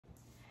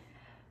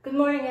Good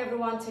morning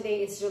everyone.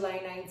 Today is July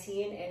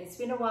 19 and it's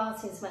been a while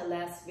since my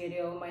last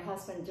video. My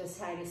husband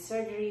just had his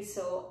surgery,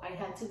 so I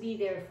had to be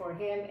there for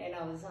him and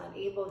I was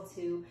unable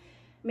to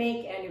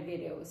make any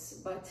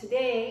videos. But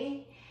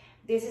today,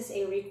 this is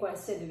a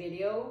requested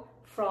video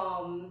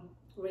from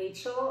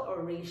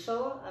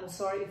Rachel. I'm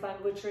sorry if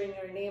I'm butchering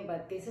your name,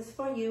 but this is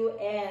for you.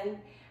 And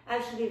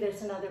actually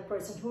there's another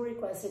person who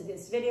requested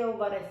this video,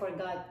 but I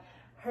forgot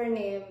her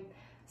name.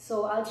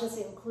 So I'll just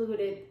include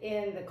it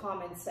in the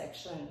comment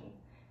section.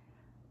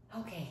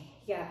 Okay,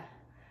 yeah.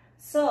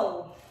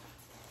 So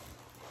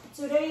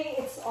today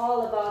it's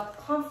all about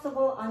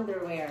comfortable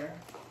underwear.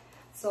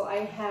 So I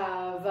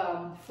have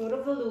Fruit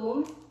of the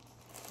Loom,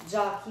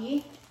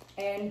 Jockey,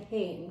 and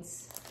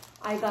Hanes.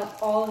 I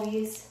got all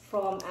these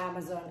from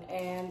Amazon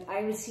and I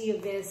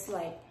received this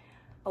like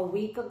a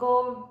week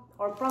ago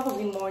or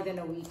probably more than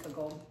a week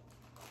ago.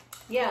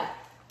 Yeah,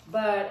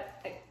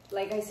 but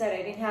like I said,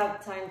 I didn't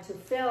have time to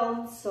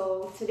film.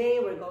 So today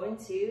we're going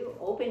to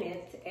open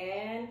it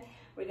and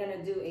we're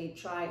gonna do a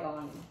try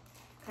on,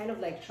 kind of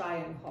like try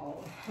on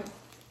haul.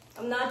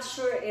 I'm not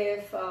sure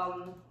if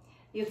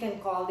you can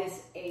call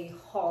this a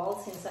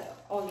haul since I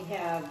only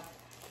have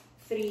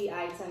 3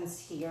 items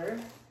here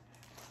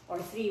or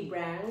 3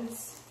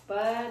 brands,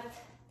 but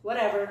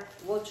whatever,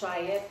 we'll try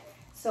it.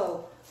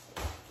 So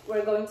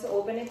we're going to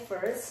open it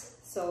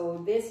first.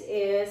 So this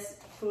is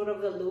Fruit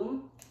of the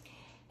Loom,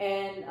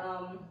 and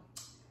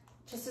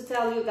just to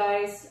tell you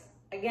guys,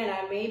 again,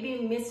 I may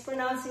be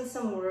mispronouncing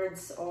some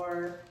words,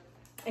 or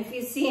if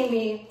you see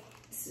me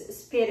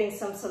spitting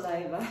some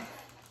saliva,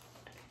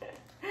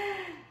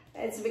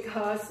 it's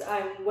because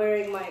I'm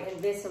wearing my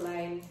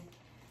Invisalign.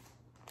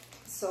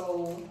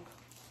 So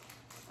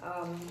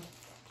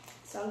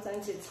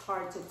sometimes it's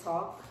hard to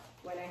talk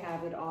when I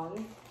have it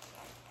on.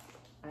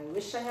 I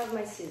wish I had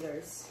my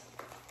scissors.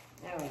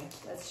 Anyway,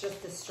 let's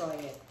just destroy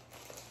it.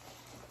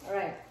 All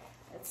right,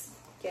 let's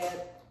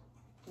get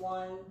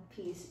one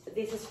piece.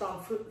 This is from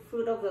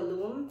Fruit of the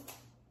Loom,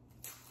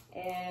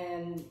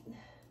 and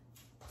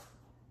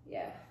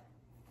yeah,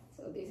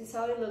 so this is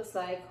how it looks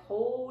like.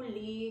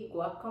 Holy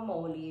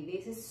guacamole,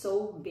 this is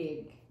so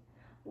big.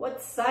 What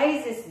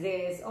size is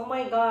this? Oh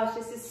my gosh,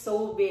 this is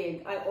so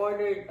big. I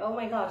ordered, oh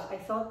my gosh, I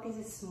thought this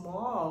is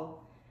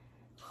small.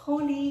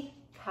 Holy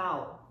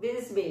cow,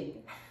 this is big.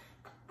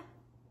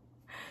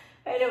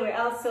 Anyway,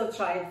 I'll still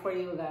try it for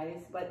you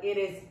guys, but it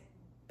is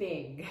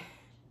big.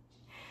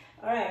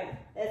 All right,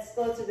 let's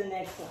go to the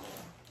next one.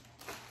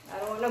 I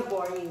don't want to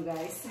bore you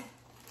guys,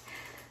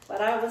 but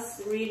I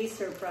was really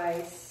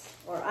surprised,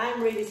 or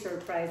I'm really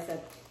surprised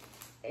that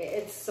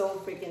it's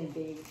so freaking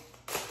big.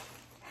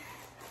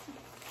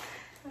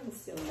 I'm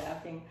still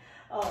laughing.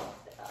 Oh,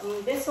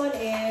 this one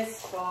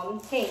is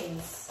from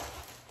Hanes.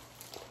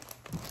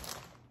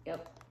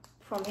 Yep,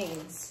 from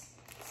Hanes.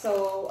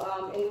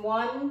 So in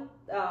one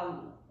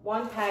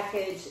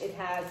package, it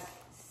has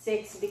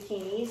 6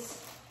 bikinis,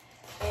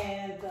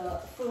 and the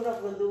Fruit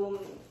of the Loom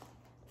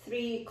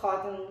 3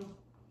 cotton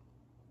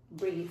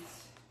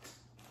briefs.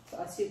 So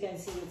as you can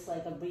see, it's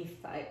like a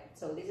brief type.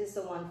 So this is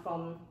the one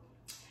from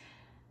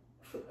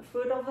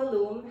Fruit of the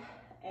Loom,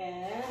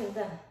 and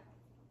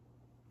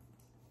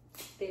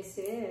this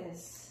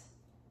is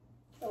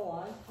the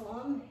one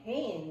from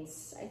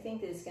Hanes. I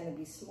think this is gonna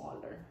be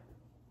smaller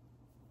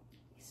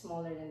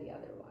than the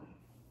other one.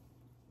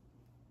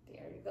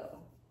 There you go.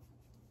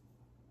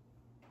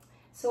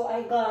 So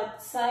I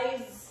got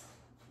size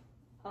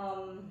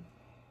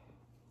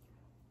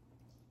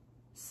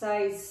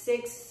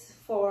 6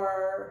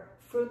 for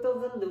Fruit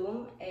of the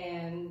Loom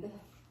and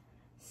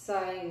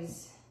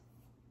size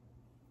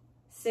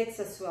 6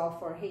 as well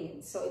for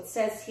Hanes. So it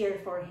says here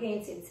for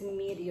Hanes it's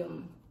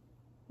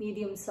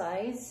medium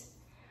size.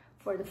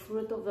 For the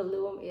Fruit of the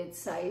Loom it's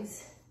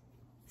size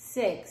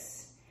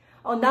 6.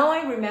 Oh, now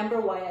I remember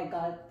why I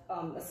got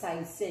a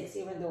size 6,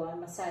 even though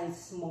I'm a size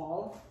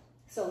small.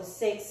 So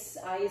 6,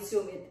 I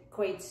assume it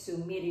equates to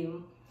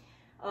medium.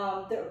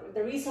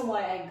 The reason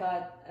why I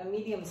got a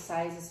medium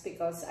size is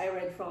because I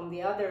read from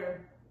the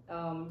other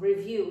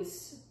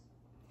reviews,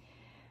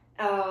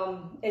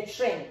 it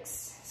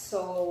shrinks.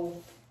 So,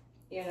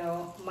 you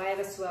know, might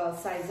as well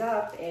size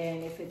up,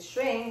 and if it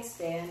shrinks,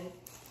 then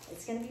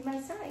it's gonna be my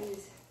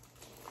size.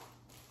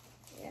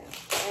 Yeah,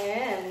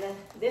 and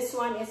this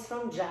one is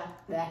from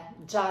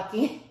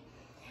Jockey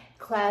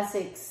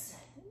Classics.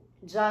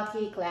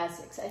 Jockey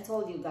Classics. I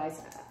told you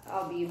guys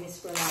I'll be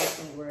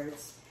mispronouncing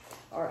words,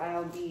 or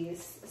I'll be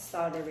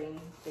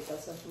stuttering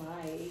because of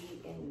my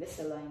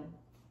Invisalign.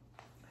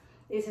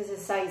 This is a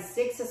size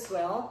 6 as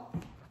well.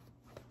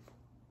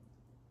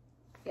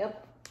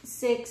 Yep,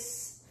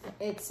 6.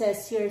 It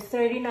says here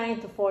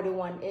 39 to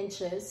 41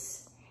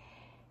 inches,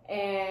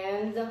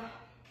 and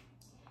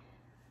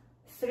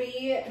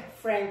 3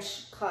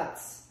 French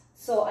cuts.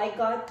 So I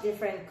got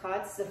different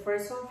cuts. The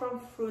first one from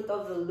Fruit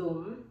of the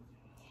Loom,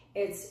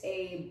 it's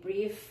a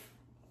brief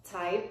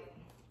type.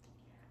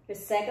 The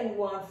second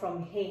one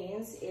from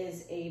Hanes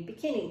is a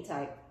bikini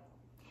type.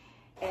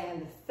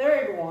 And the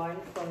third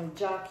one from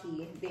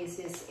Jockey, this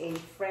is a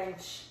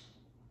French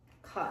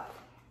cut.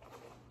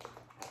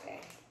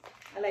 Okay,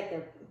 I like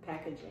their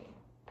packaging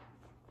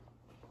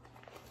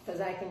because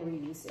I can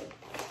reuse it.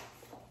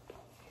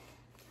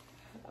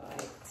 All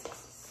right,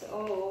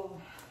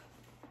 so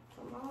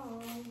come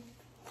on.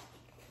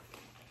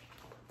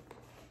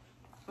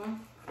 Oh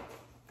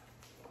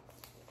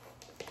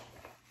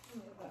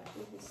my gosh,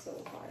 this is so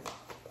hard.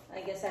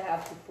 I guess I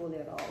have to pull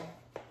it all.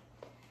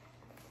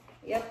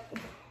 Yep.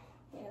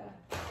 Yeah.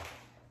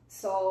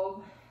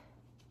 So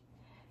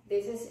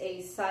this is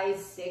a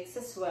size 6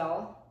 as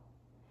well.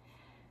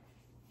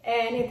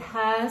 And it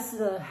has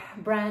the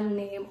brand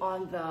name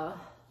on the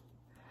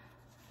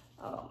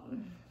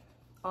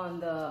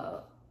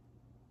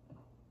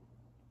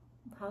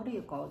how do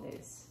you call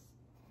this?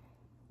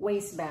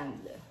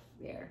 Waistband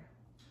there.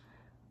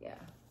 Yeah.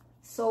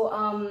 So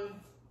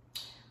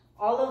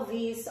all of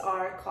these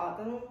are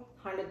cotton,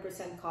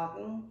 100%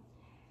 cotton.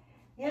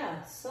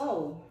 Yeah,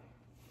 so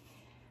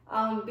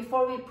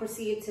before we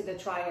proceed to the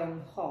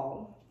try-on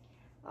haul,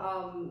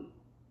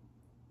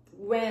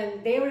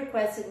 when they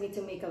requested me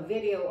to make a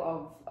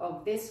video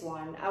of this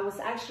one, I was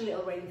actually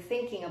already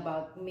thinking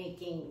about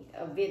making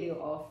a video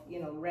of,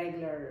 you know,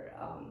 regular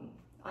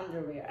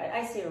underwear.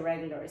 I say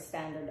regular,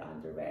 standard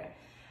underwear,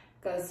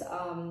 because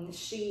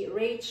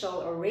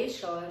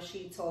Rachel,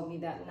 she told me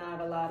that not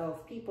a lot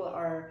of people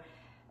are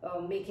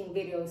making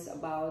videos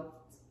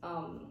about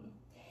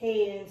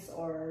Hanes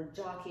or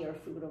Jockey or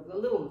Fruit of the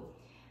Loom.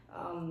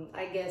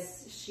 I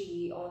guess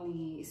she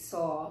only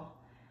saw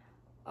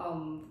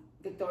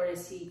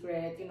Victoria's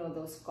Secret, you know,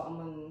 those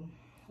common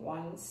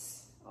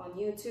ones on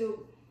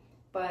YouTube,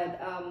 but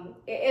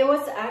it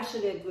was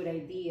actually a good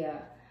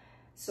idea.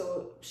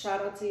 So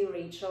shout out to you,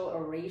 Rachel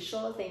or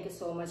Rachel. Thank you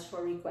so much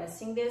for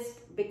requesting this,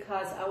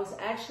 because I was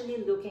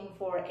actually looking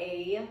for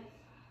a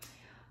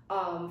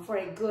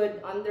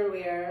good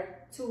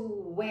underwear to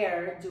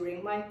wear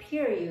during my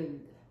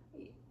period,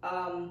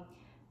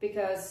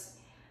 because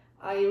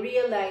I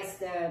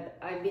realized that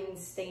I've been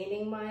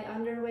staining my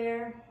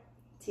underwear,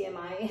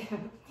 TMI,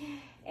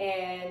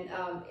 and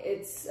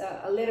it's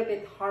a little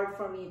bit hard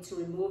for me to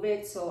remove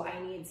it, so I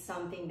need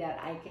something that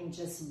I can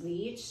just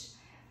bleach.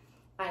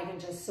 I can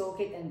just soak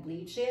it and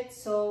bleach it.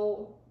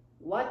 So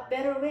what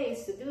better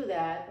ways to do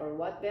that, or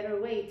what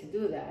better way to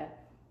do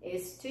that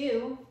is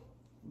to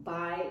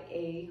buy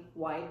a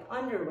white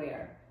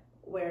underwear,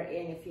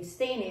 wherein if you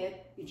stain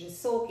it, you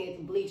just soak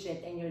it, bleach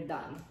it, and you're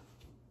done.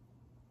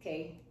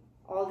 Okay,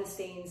 all the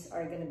stains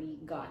are gonna be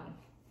gone.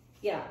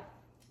 Yeah,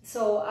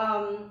 so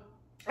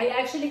I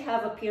actually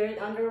have a period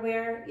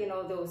underwear, you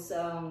know, those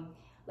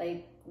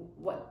like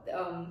what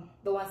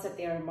the ones that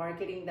they are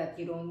marketing, that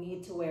you don't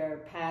need to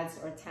wear pads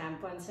or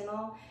tampons and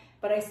all,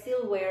 but I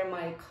still wear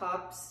my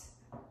cups.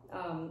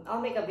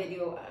 I'll make a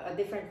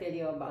different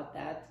video about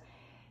that.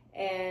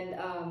 And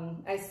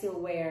I still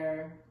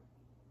wear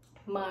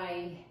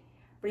my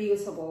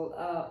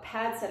reusable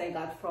pads that I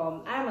got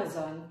from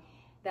Amazon,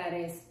 that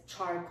is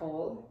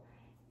charcoal.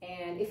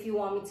 And if you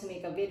want me to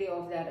make a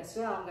video of that as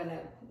well,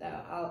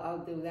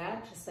 I'll do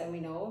that. Just let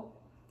me know.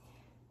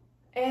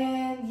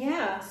 And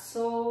yeah,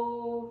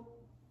 so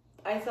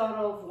I thought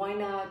of why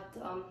not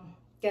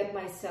get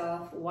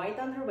myself white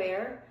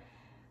underwear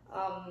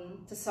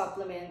to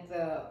supplement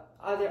the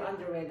other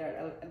underwear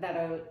that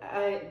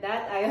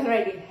I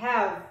already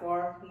have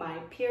for my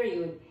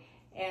period,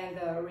 and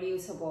the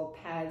reusable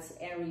pads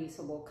and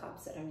reusable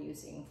cups that I'm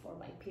using for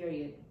my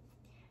period.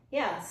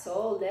 Yeah,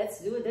 so let's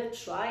do the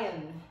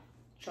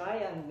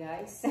try-on,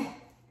 guys.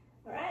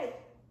 All right.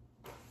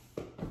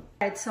 All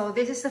right, so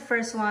this is the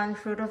first one,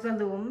 Fruit of the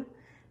Loom,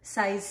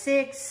 size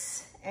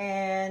 6,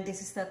 and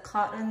this is the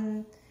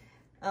cotton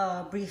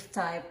brief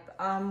type.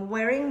 I'm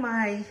wearing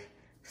my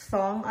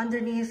thong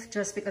underneath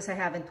just because I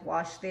haven't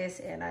washed this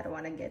and I don't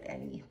want to get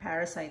any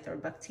parasite or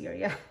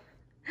bacteria.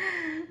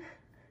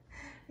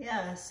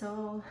 Yeah,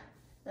 so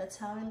that's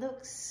how it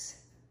looks.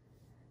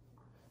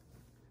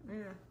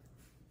 Yeah.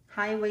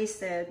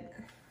 High-waisted,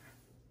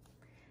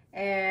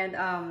 and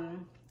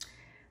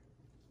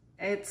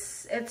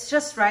it's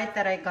just right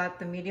that I got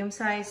the medium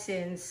size,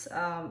 since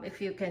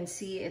if you can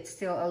see, it's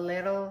still a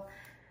little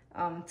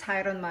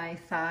tight on my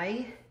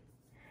thigh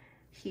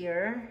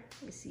here.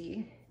 You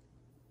see,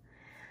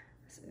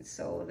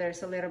 so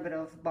there's a little bit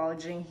of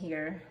bulging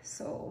here,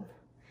 so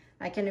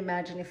I can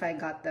imagine if I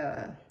got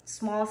the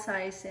small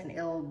size, and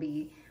it'll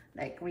be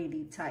like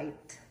really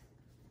tight.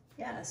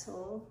 Yeah,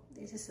 so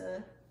this is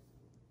a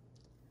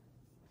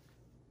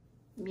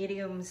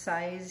medium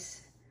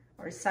size,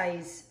 or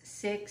size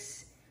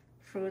 6,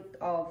 Fruit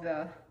of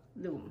the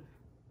Loom,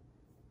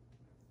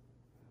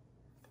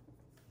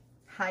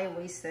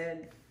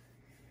 high-waisted.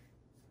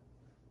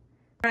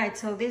 All right,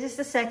 so this is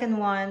the second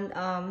one.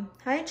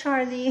 Hi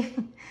Charlie.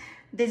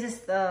 This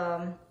is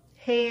the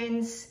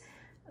Hanes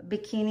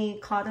bikini,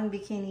 cotton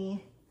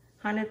bikini,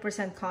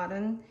 100%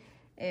 cotton,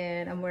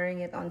 and I'm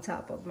wearing it on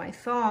top of my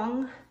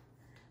thong.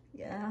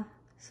 Yeah,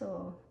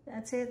 so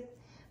that's it.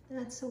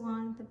 That's the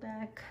one, the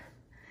back.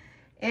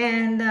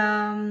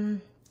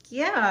 And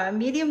yeah,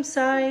 medium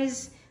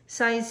size,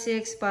 size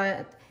 6,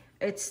 but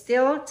it's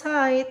still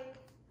tight,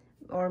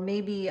 or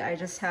maybe I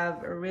just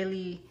have a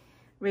really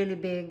really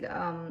big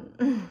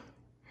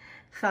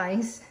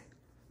thighs,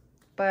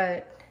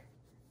 but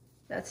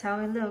that's how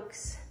it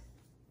looks.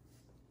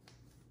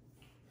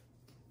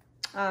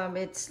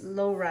 It's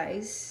low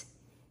rise,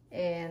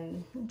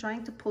 and I'm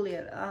trying to pull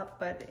it up,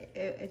 but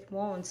it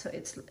won't. So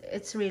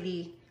it's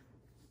really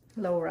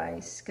low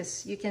rise,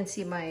 because you can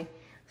see my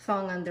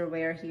thong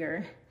underwear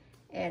here,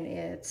 and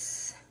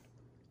it's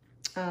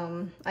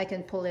I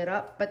can pull it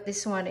up, but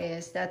this one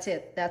is, that's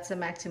it, that's the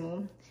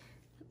maximum.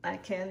 I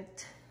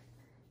can't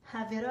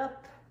have it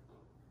up.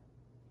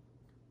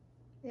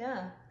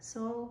 Yeah,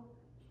 so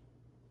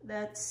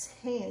that's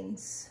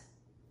Hanes.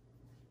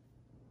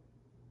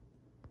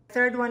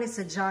 Third one is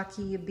a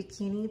Jockey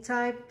bikini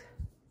type.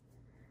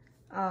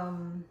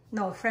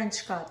 No,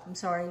 French cut, I'm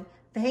sorry.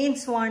 The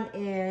Hanes one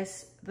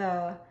is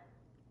the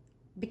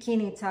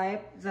bikini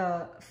type.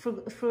 The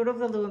Fruit of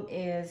the Loom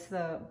is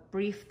the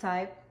brief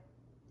type.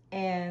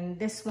 And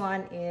this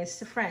one is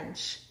the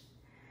French.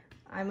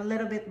 I'm a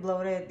little bit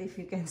bloated, if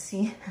you can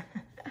see,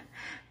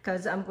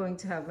 because I'm going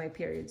to have my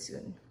period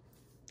soon,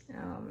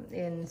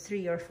 in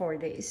 3 or 4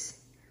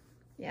 days.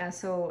 Yeah,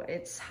 so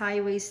it's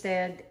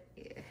high-waisted.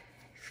 I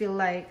feel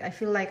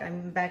like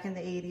I'm back in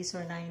the 80s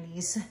or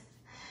 90s.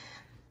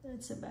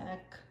 That's the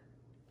back.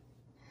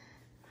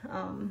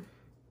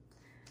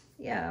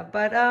 Yeah,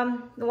 but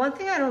the one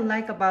thing I don't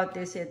like about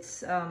this, it's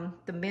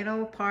the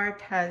middle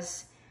part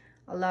has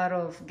a lot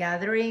of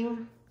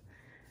gathering,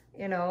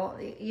 you know,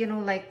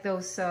 like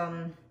those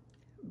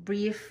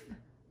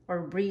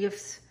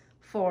briefs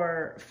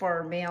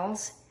for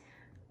males,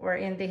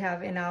 wherein they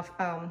have enough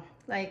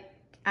like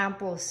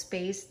ample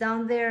space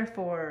down there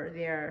for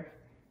their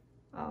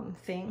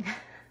thing.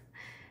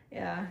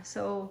 Yeah,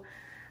 so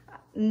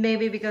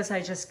maybe because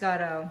I just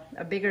got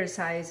a bigger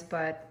size,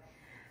 but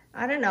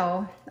I don't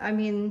know. I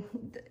mean,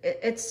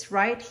 it's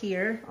right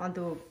here on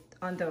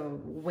the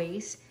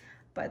waist,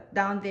 but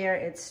down there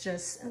it's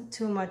just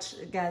too much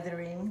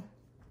gathering.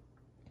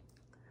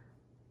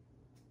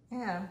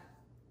 Yeah.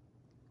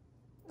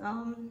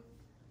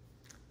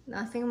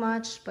 Nothing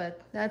much,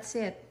 but that's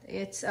it.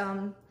 It's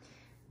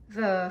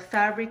the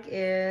fabric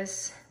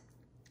is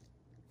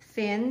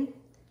thin,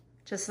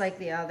 just like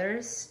the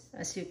others,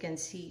 as you can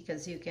see,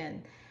 because you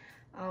can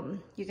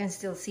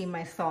still see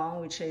my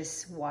thong, which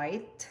is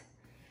white.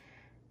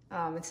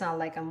 It's not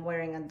like I'm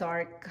wearing a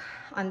dark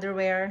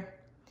underwear,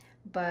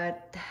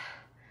 but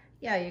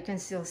yeah, you can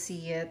still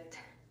see it.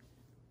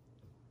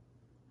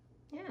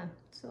 Yeah,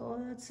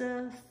 so that's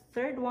a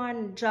third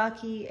one,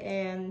 Jockey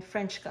and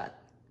French cut.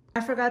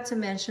 I forgot to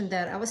mention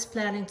that I was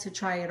planning to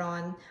try it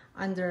on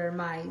under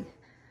my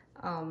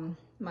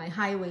my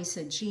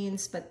high-waisted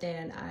jeans, but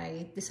then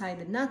I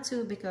decided not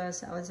to,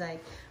 because I was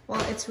like,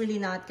 well, it's really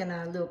not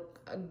gonna look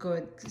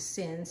good,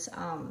 since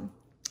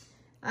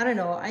I don't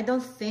know, I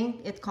don't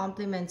think it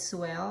complements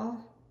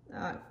well.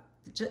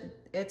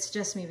 It's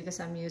just me, because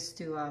I'm used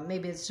to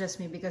maybe it's just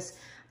me because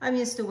I'm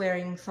used to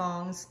wearing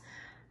thongs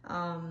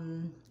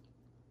under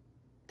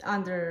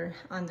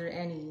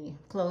any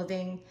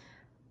clothing.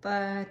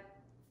 But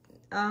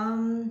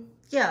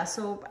yeah,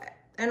 so,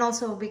 and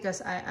also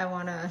because I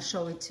want to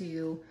show it to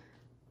you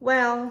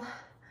well,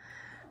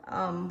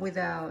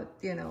 without,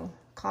 you know,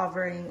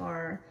 covering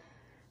or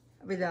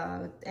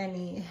without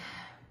any,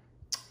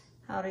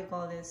 how do you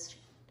call this,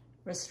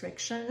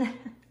 restriction.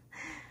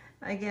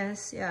 I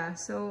guess. Yeah,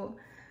 so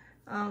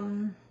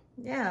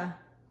yeah,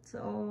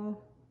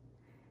 so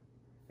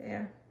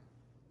there.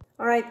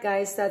 All right,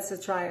 guys, that's the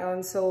try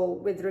on. So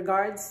with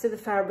regards to the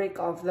fabric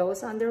of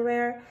those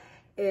underwear,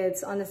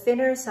 it's on the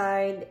thinner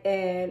side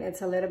and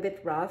it's a little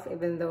bit rough,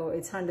 even though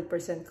it's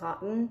 100%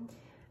 cotton.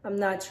 I'm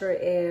not sure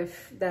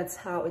if that's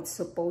how it's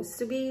supposed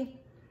to be.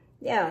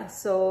 Yeah,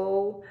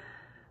 so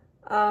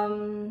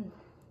am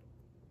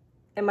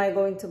I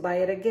going to buy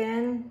it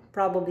again?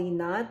 Probably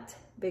not,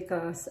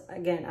 because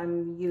again,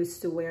 I'm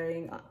used to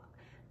wearing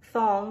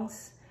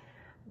thongs.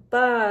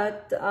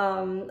 But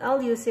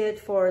I'll use it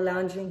for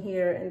lounging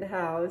here in the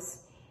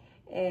house,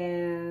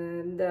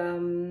 and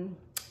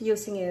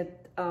using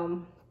it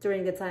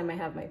during the time I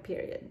have my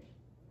period.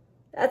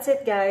 That's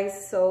it,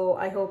 guys. So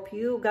I hope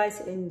you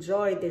guys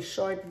enjoyed this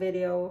short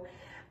video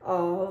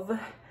of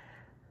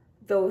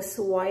those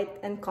white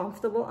and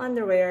comfortable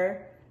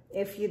underwear.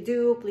 If you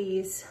do,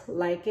 please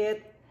like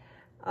it,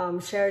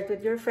 share it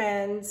with your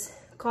friends,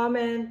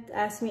 comment,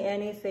 ask me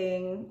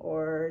anything,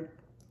 or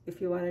if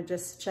you want to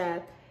just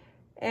chat,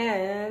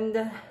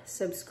 and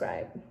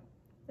subscribe.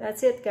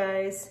 That's it,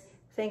 guys.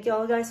 Thank you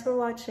all guys for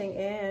watching,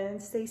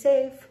 and stay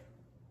safe.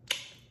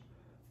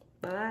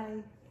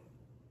 Bye.